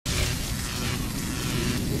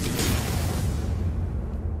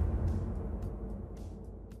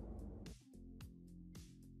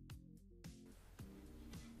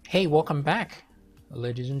Hey, welcome back,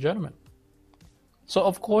 ladies and gentlemen. So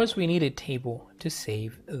of course we need a table to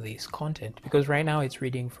save this content because right now it's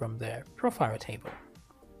reading from the profile table.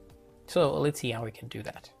 So let's see how we can do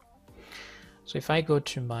that. So if I go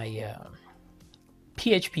to my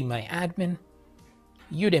PHP my admin,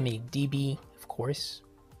 Udemy DB, of course.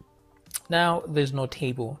 Now there's no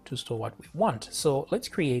table to store what we want. So let's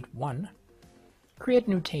create one. Create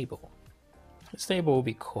new table. This table will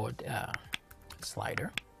be called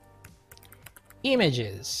slider.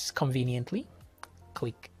 Images, conveniently,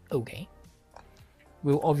 click OK.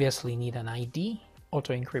 We'll obviously need an ID,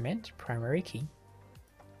 auto increment, primary key.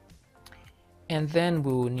 And then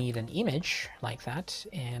we'll need an image like that.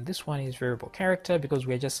 And this one is variable character because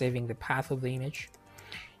we're just saving the path of the image.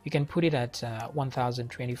 You can put it at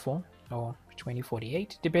 1024 or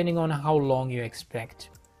 2048, depending on how long you expect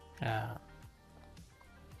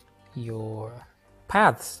your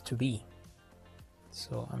paths to be.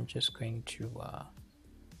 So I'm just going to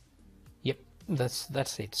yep,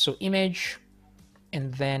 that's it. So image,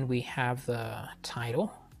 and then we have the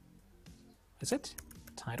title. Is it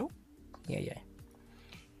title? Yeah.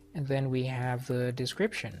 And then we have the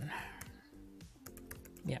description.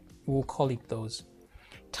 Yeah, we'll call it those,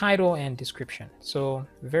 title and description. So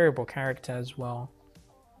variable character as well,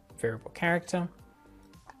 variable character.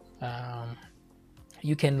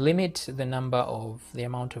 You can limit the number of the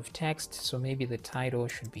amount of text. So maybe the title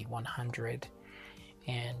should be 100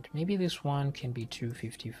 and maybe this one can be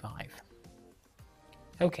 255.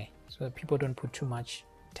 Okay, so people don't put too much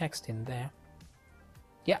text in there.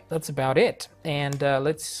 Yeah, that's about it. And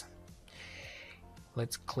let's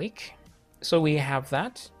click. So we have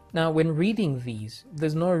that. Now when reading these,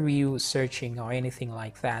 there's no real searching or anything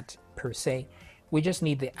like that per se. We just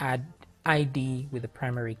need the add ID with the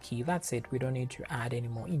primary key. That's it. We don't need to add any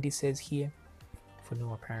more indices here for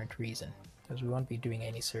no apparent reason because we won't be doing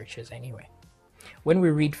any searches anyway. When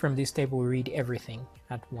we read from this table, we read everything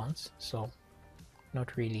at once, so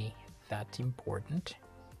not really that important.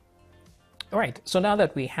 All right, so now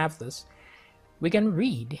that we have this, we can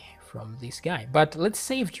read from this guy, but let's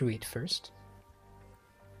save to it first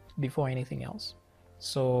before anything else.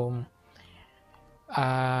 So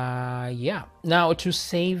yeah, now to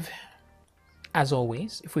save, as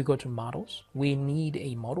always, if we go to models, we need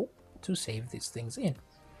a model to save these things in.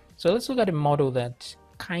 So let's look at a model that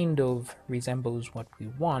kind of resembles what we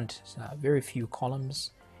want. Very few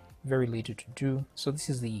columns, very little to do. So this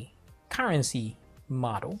is the currency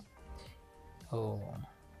model. Oh,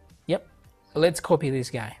 yep. Let's copy this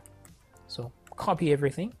guy. So copy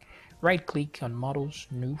everything, right click on models,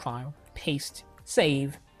 new file, paste,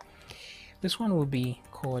 save. This one will be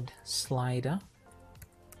called slider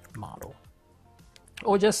model.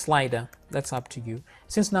 Or just slider, that's up to you.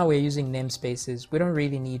 Since now we're using namespaces, we don't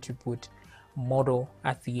really need to put model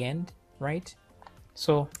at the end, right?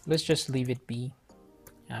 So let's just leave it be.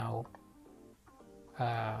 I'll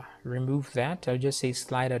remove that. I'll just say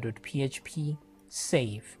slider.php,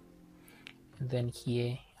 save. And then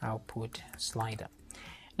here I'll put slider.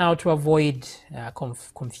 Now to avoid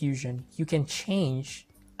confusion, you can change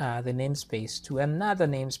the namespace to another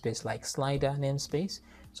namespace like slider namespace,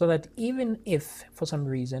 so that even if for some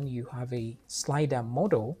reason you have a slider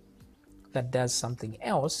model that does something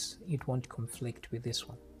else, it won't conflict with this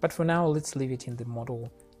one. But for now, let's leave it in the model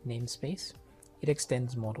namespace. It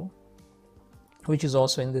extends model, which is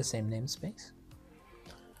also in the same namespace.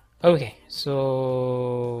 Okay,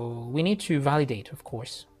 so we need to validate, of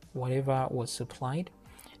course, whatever was supplied.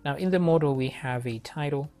 Now in the model, we have a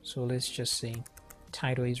title. So let's just say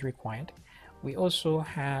title is required. We also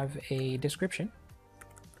have a description.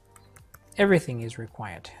 Everything is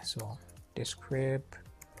required. So description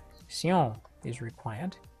is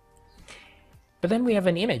required. But then we have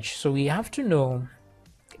an image. So we have to know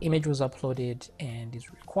the image was uploaded and is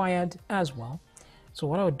required as well. So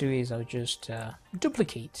what I'll do is I'll just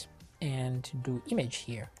duplicate and do image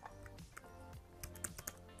here.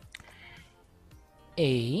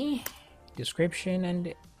 A description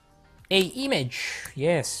and a image.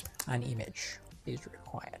 Yes, an image is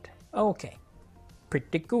required. Okay,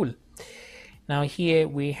 pretty cool. Now here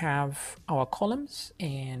we have our columns,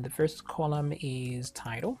 and the first column is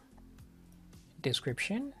title,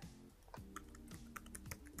 description.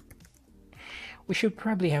 We should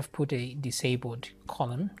probably have put a disabled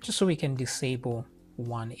column just so we can disable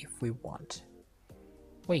one if we want.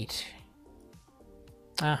 Wait.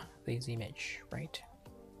 There's image, right?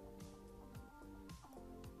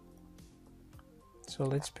 So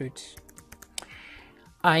let's put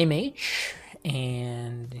image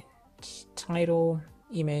and title,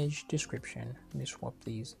 image, description. Let me swap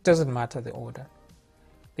these. Doesn't matter the order.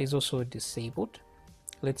 There's also disabled.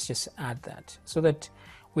 let's just add that so that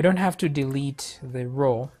we don't have to delete the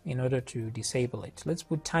row in order to disable it. Let's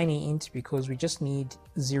put tiny int because we just need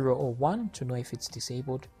 0 or 1 to know if it's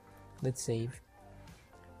disabled. Let's save.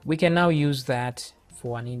 We can now use that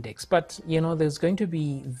for an index, but you know, there's going to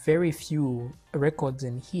be very few records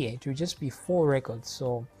in here. It will just be 4 records,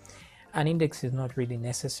 so an index is not really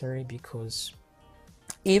necessary because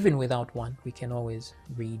even without one, we can always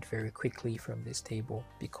read very quickly from this table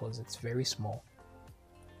because it's very small.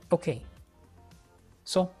 Okay,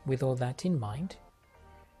 so with all that in mind,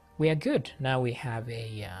 we are good. Now we have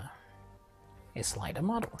a slider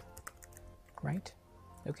model, right?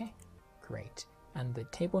 Okay, great. And the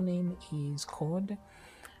table name is called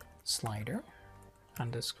slider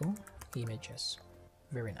underscore images.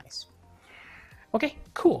 Very nice. Okay,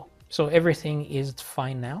 cool. So everything is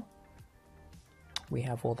fine now. We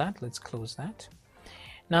have all that. Let's close that.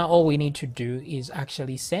 Now all we need to do is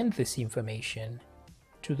actually send this information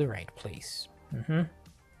to the right place.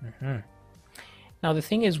 Now the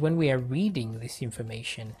thing is, when we are reading this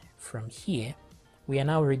information from here, we are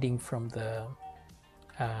now reading from the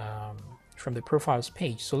profiles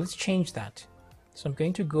page. So let's change that. So I'm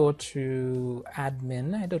going to go to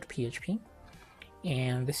admin.php,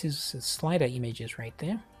 and this is slider images right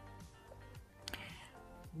there.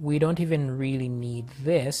 We don't even really need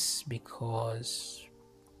this because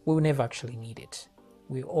we will never actually need it.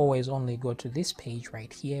 We always only go to this page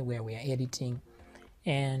right here where we are editing,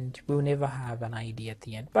 and we'll never have an ID at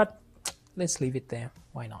the end, but let's leave it there.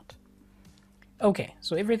 Why not? Okay,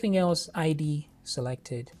 so everything else ID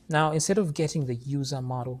selected. Now instead of getting the user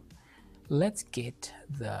model, let's get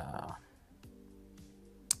the,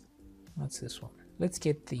 what's this one? Let's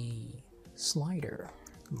get the slider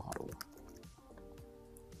model.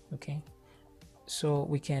 Okay, so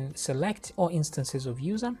we can select all instances of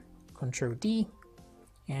user, Control D,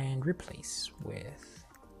 and replace with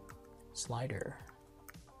slider.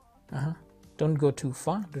 Don't go too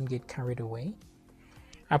far, don't get carried away.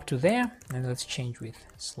 Up to there, and let's change with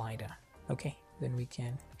slider. Okay, then we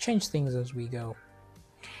can change things as we go.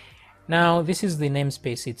 Now this is the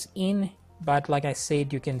namespace it's in, but like I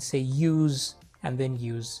said, you can say use and then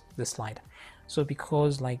use the slider. So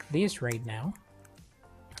because like this right now,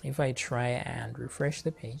 if I try and refresh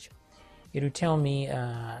the page, it will tell me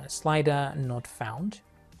slider not found.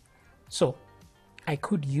 So I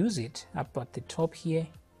could use it up at the top here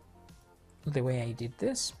the way I did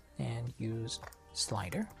this and use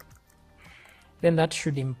slider. Then that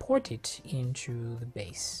should import it into the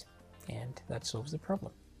base, and that solves the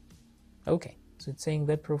problem. Okay, so it's saying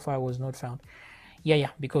that profile was not found. Yeah,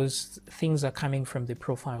 because things are coming from the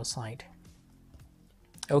profile side.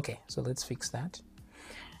 Okay, so let's fix that.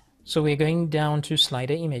 So we're going down to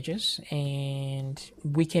slider images, and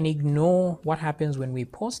we can ignore what happens when we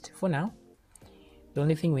post for now. The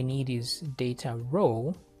only thing we need is data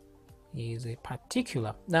row is a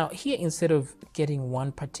particular. Now here, instead of getting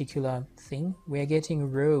one particular thing, we're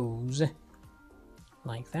getting rows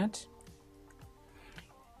like that.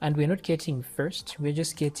 And we're not getting first, we're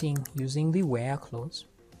just getting using the where clause.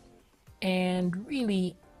 And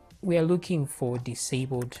really, we are looking for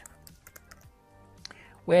disabled,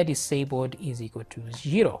 where disabled is equal to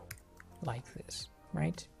 0, like this,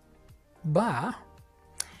 right? But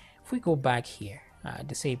if we go back here,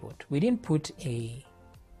 disabled, we didn't put a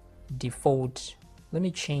default. Let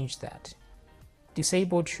me change that.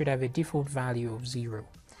 Disabled should have a default value of 0,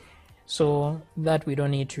 so that we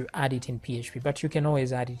don't need to add it in PHP, but you can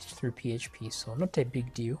always add it through PHP, so not a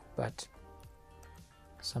big deal, but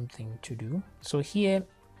something to do. So here,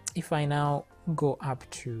 if I now go up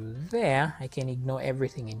to there, I can ignore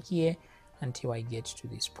everything in here until I get to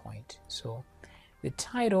this point. So the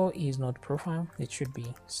title is not profile, it should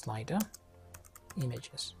be slider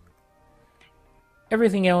images.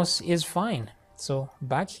 Everything else is fine. So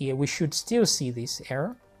back here, we should still see this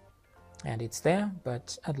error, and it's there,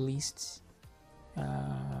 but at least,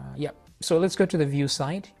 yeah. So let's go to the view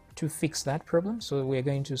side to fix that problem. So we're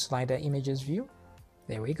going to slider images view.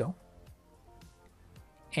 There we go.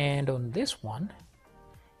 And on this one,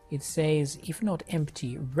 it says if not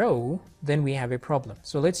empty row, then we have a problem.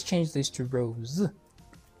 So let's change this to rows.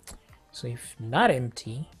 So if not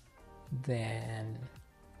empty, then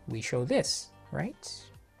we show this, right?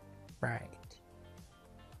 Right.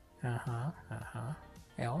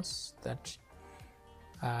 Else that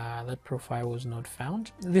that profile was not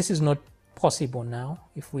found. This is not possible now.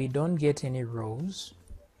 If we don't get any rows,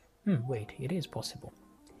 wait, it is possible.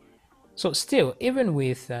 So still, even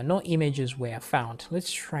with no images were found,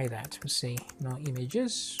 let's try that. We'll say no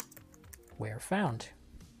images were found.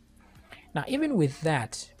 Now, even with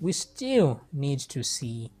that, we still need to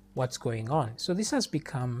see what's going on. So this has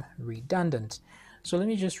become redundant. So let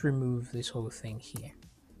me just remove this whole thing here.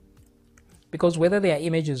 Because whether they are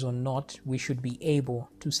images or not, we should be able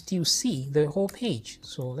to still see the whole page.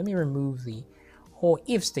 So let me remove the whole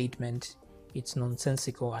if statement. It's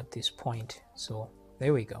nonsensical at this point. So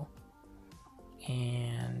there we go.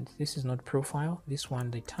 And this is not profile. This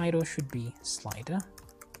one, the title should be slider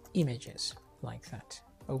images, like that.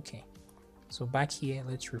 Okay. So back here,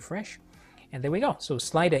 let's refresh. And there we go. So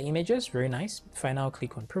slider images, very nice. If I now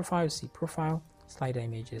click on profile, see profile, slider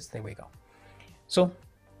images, there we go. So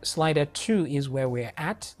slider 2 is where we're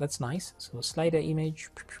at. That's nice. So slider image.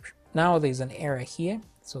 Now there's an error here.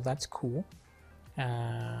 So that's cool.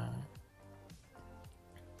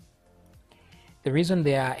 The reason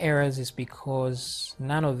there are errors is because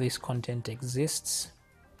none of this content exists.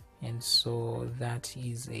 And so that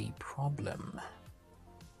is a problem.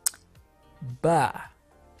 But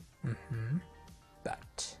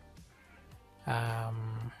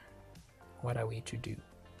what are we to do?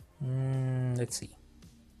 Let's see.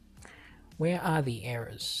 Where are the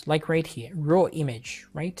errors? Like right here, raw image,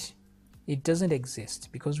 right? It doesn't exist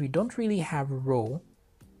because we don't really have raw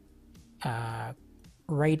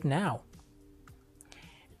right now.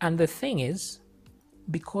 And the thing is,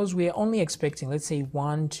 because we're only expecting, let's say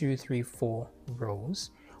 1, 2, 3, 4 rows,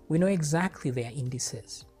 we know exactly their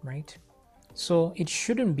indices, right? So it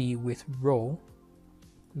shouldn't be with row.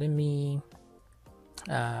 Let me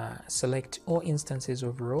select all instances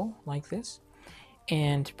of row like this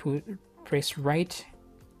and press right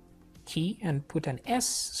key and put an S,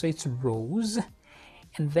 so it's rows.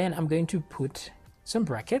 And then I'm going to put some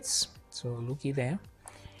brackets, so looky there,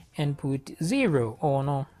 and put 0. Oh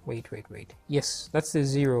no, wait. Yes, that's the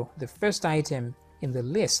 0, the first item in the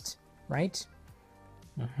list, right?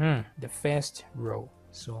 The first row.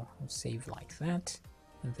 So I'll save like that,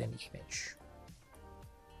 and then image.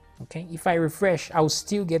 Okay, if I refresh, I'll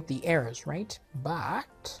still get the errors, right?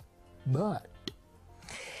 But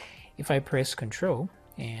if I press Control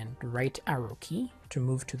and right arrow key to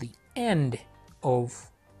move to the end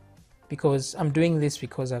of, because I'm doing this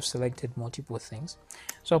because I've selected multiple things.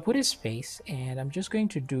 So I'll put a space and I'm just going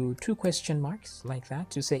to do 2 question marks like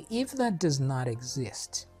that to say if that does not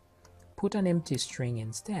exist, put an empty string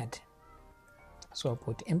instead. So I'll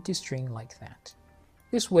put empty string like that.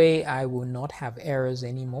 This way I will not have errors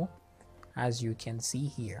anymore, as you can see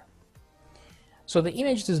here. So the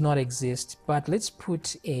image does not exist, but let's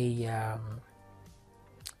put a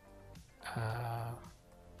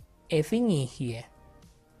thingy here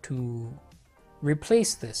to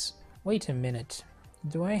replace this. Wait a minute.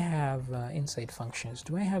 Do I have inside functions?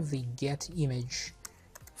 Do I have the get image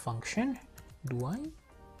function? Do I?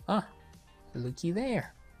 Ah, looky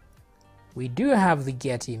there. We do have the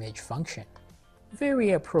get image function.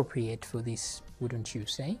 Very appropriate for this, wouldn't you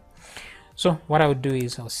say? So what I'll do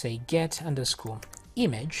is I'll say get underscore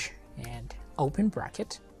image and open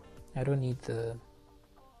bracket. I don't need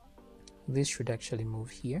this should actually move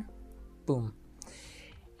here. Boom.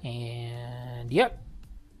 And yep.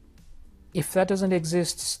 If that doesn't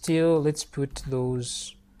exist still, let's put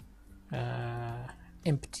those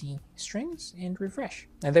empty strings and refresh.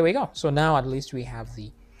 And there we go. So now at least we have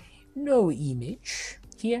the no image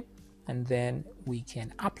here, and then we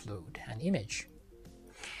can upload an image.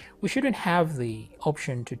 We shouldn't have the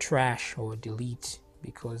option to trash or delete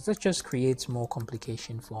because that just creates more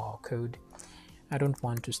complication for our code. I don't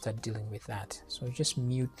want to start dealing with that. So just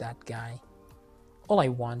mute that guy. All I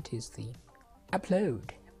want is the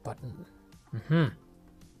upload button.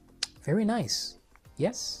 Very nice.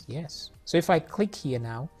 Yes. So if I click here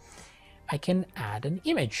now, I can add an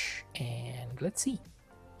image and let's see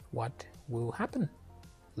what will happen.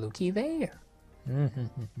 Looky there.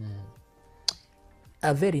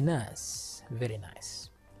 Very nice.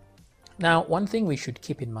 Now, one thing we should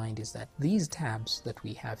keep in mind is that these tabs that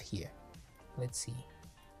we have here, let's see,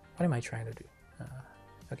 what am I trying to do?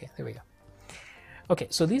 Okay, there we go. Okay,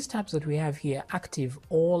 so these tabs that we have here active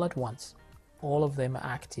all at once. All of them are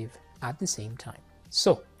active at the same time.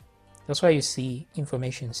 So that's why you see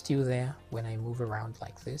information still there when I move around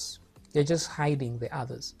like this. They're just hiding the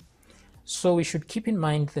others. So we should keep in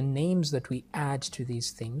mind the names that we add to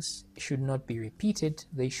these things should not be repeated.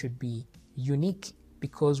 They should be unique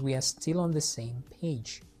because we are still on the same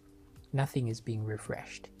page. Nothing is being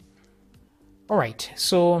refreshed. All right,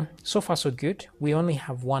 so far so good. We only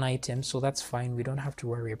have one item, so that's fine. We don't have to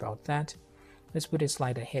worry about that. Let's put a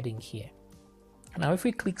slider heading here. Now, if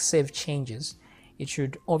we click Save Changes, it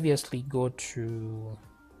should obviously go to,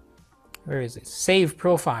 where is it? Save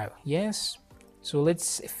Profile, yes. So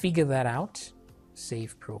let's figure that out.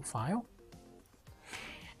 Save Profile.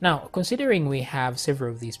 Now, considering we have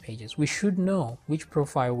several of these pages, we should know which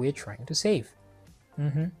profile we're trying to save.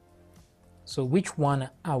 So which one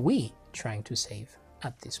are we trying to save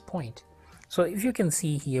at this point? So if you can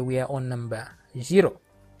see here, we are on number 0.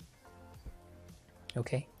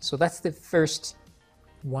 Okay, so that's the first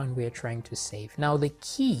one we're trying to save. Now the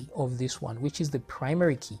key of this one, which is the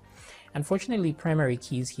primary key, unfortunately primary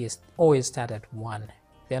keys here always start at 1.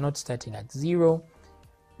 They're not starting at 0.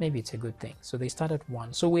 Maybe it's a good thing. So they start at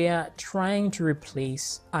 1. So we are trying to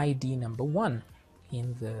replace ID number 1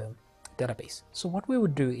 in the database. So what we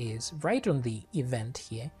would do is right on the event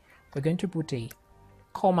here, we're going to put a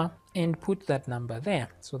comma and put that number there.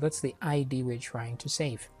 So that's the ID we're trying to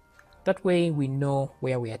save. That way we know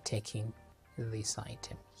where we are taking this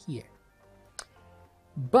item here.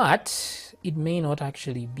 But it may not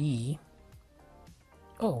actually be.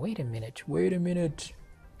 Oh, wait a minute.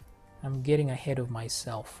 I'm getting ahead of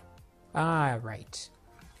myself. Right.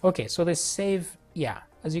 Okay, so the save,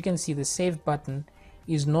 as you can see, the save button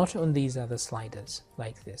is not on these other sliders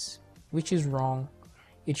like this, which is wrong.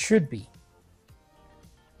 It should be.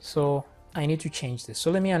 So I need to change this. So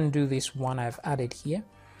let me undo this one I've added here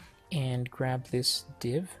and grab this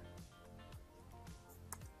div.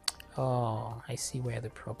 Oh, I see where the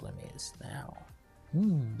problem is now.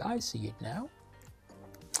 I see it now.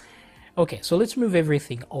 Okay, so let's move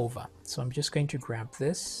everything over. So I'm just going to grab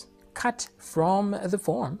this, cut from the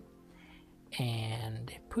form,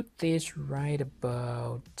 and put this right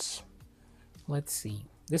about, let's see,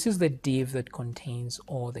 this is the div that contains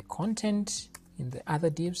all the content in the other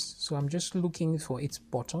divs. So I'm just looking for its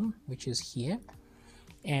bottom, which is here,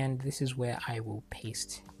 and this is where I will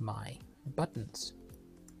paste my buttons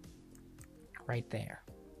right there.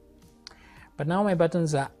 But now my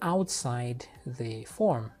buttons are outside the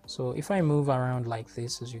form. So if I move around like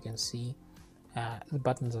this, as you can see, the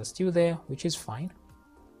buttons are still there, which is fine.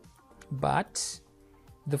 But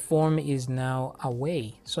the form is now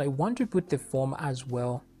away. So I want to put the form as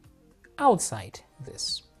well outside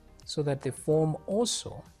this, so that the form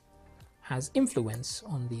also has influence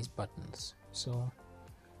on these buttons. So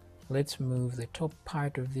let's move the top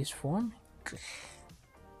part of this form.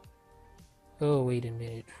 Oh, wait a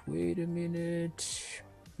minute.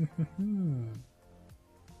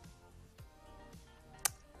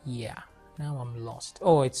 Yeah, now I'm lost.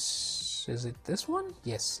 Oh, is it this one?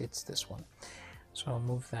 Yes, it's this one. So I'll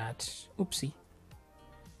move that. Oopsie.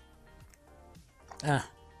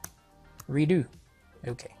 Redo.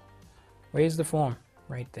 Okay. Where's the form?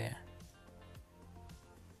 Right there.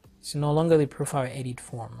 It's no longer the profile edit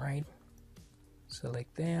form, right?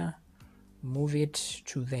 Select there, move it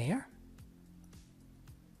to there,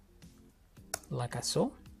 like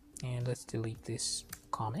so, and let's delete this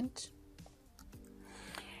comment.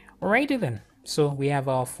 Alrighty then, so we have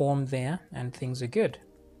our form there and things are good.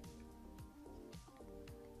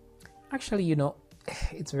 Actually, you know,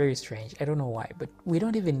 it's very strange. I don't know why, but we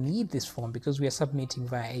don't even need this form because we are submitting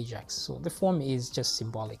via Ajax. So the form is just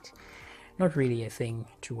symbolic, not really a thing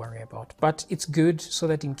to worry about, but it's good so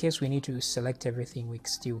that in case we need to select everything, we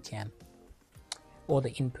still can. All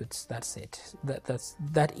the inputs, that's it.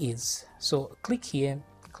 That is. So click here,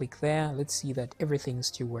 click there. Let's see that everything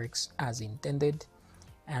still works as intended,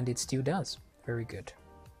 and it still does. Very good.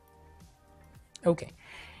 Okay,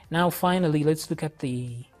 now finally let's look at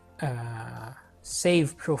the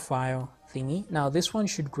save profile thingy. Now this one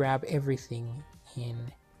should grab everything in.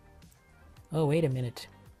 Oh, wait a minute.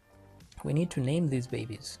 We need to name these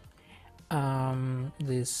babies.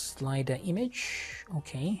 This slider image.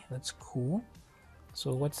 Okay, that's cool.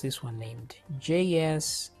 So what's this one named?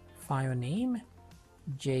 JS file name,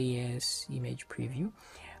 JS image preview.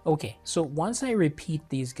 Okay, so once I repeat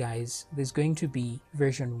these guys, there's going to be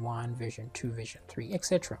version 1, version 2, version 3,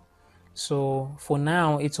 etc. So for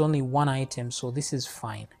now, it's only one item, so this is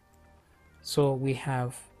fine. So we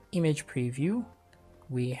have image preview.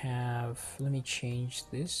 We have, let me change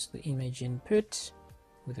this, the image input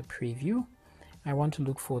with a preview. I want to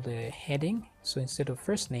look for the heading. So instead of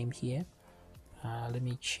first name here, let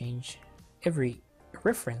me change every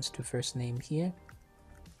reference to first name here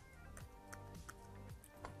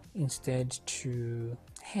instead to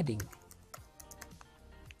heading,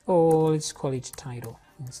 or let's call it title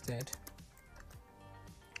instead.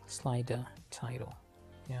 Slider title,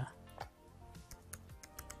 yeah.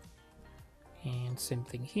 And same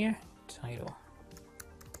thing here, title.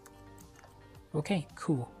 Okay,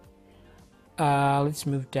 cool. Let's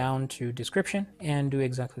move down to description and do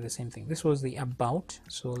exactly the same thing. This was the about,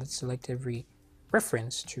 so let's select every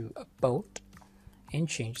reference to about and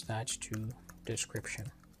change that to description.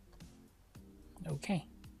 Okay,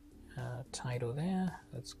 title there,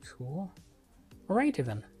 that's cool. Alrighty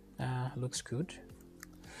then, looks good.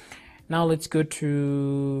 Now let's go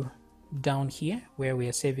to down here where we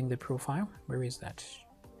are saving the profile. Where is that?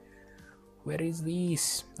 Where is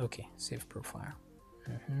this? Okay, save profile.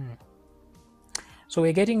 So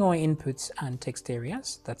we're getting our inputs and text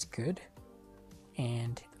areas. That's good.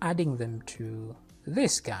 And adding them to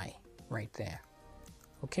this guy right there.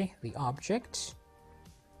 Okay, the object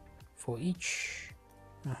for each.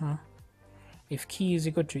 If key is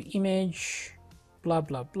equal to image, blah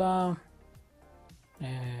blah blah.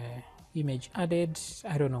 Image added.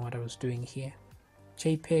 I don't know what I was doing here.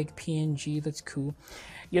 JPEG, PNG, that's cool.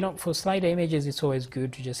 You know, for slider images, it's always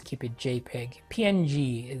good to just keep it JPEG.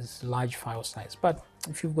 PNG is large file size, but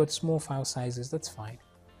if you've got small file sizes, that's fine.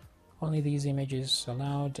 Only these images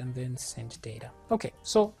allowed, and then send data. Okay,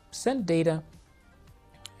 so send data.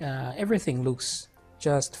 Everything looks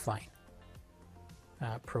just fine.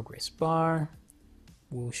 Progress bar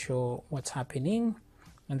will show what's happening.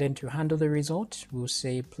 And then to handle the result, we'll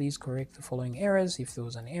say, please correct the following errors if there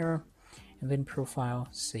was an error. And then profile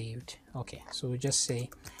saved. Okay, so we just say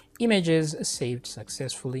images saved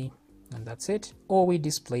successfully, and that's it. Or we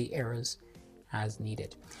display errors as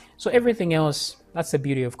needed. So everything else, that's the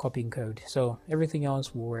beauty of copying code. So everything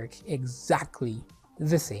else will work exactly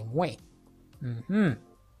the same way.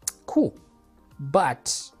 Cool.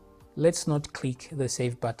 But let's not click the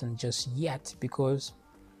save button just yet, because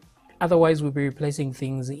otherwise we'll be replacing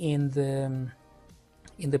things in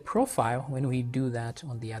the profile when we do that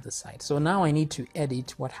on the other side. So now I need to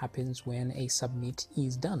edit what happens when a submit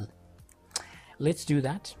is done. Let's do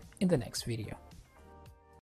that in the next video.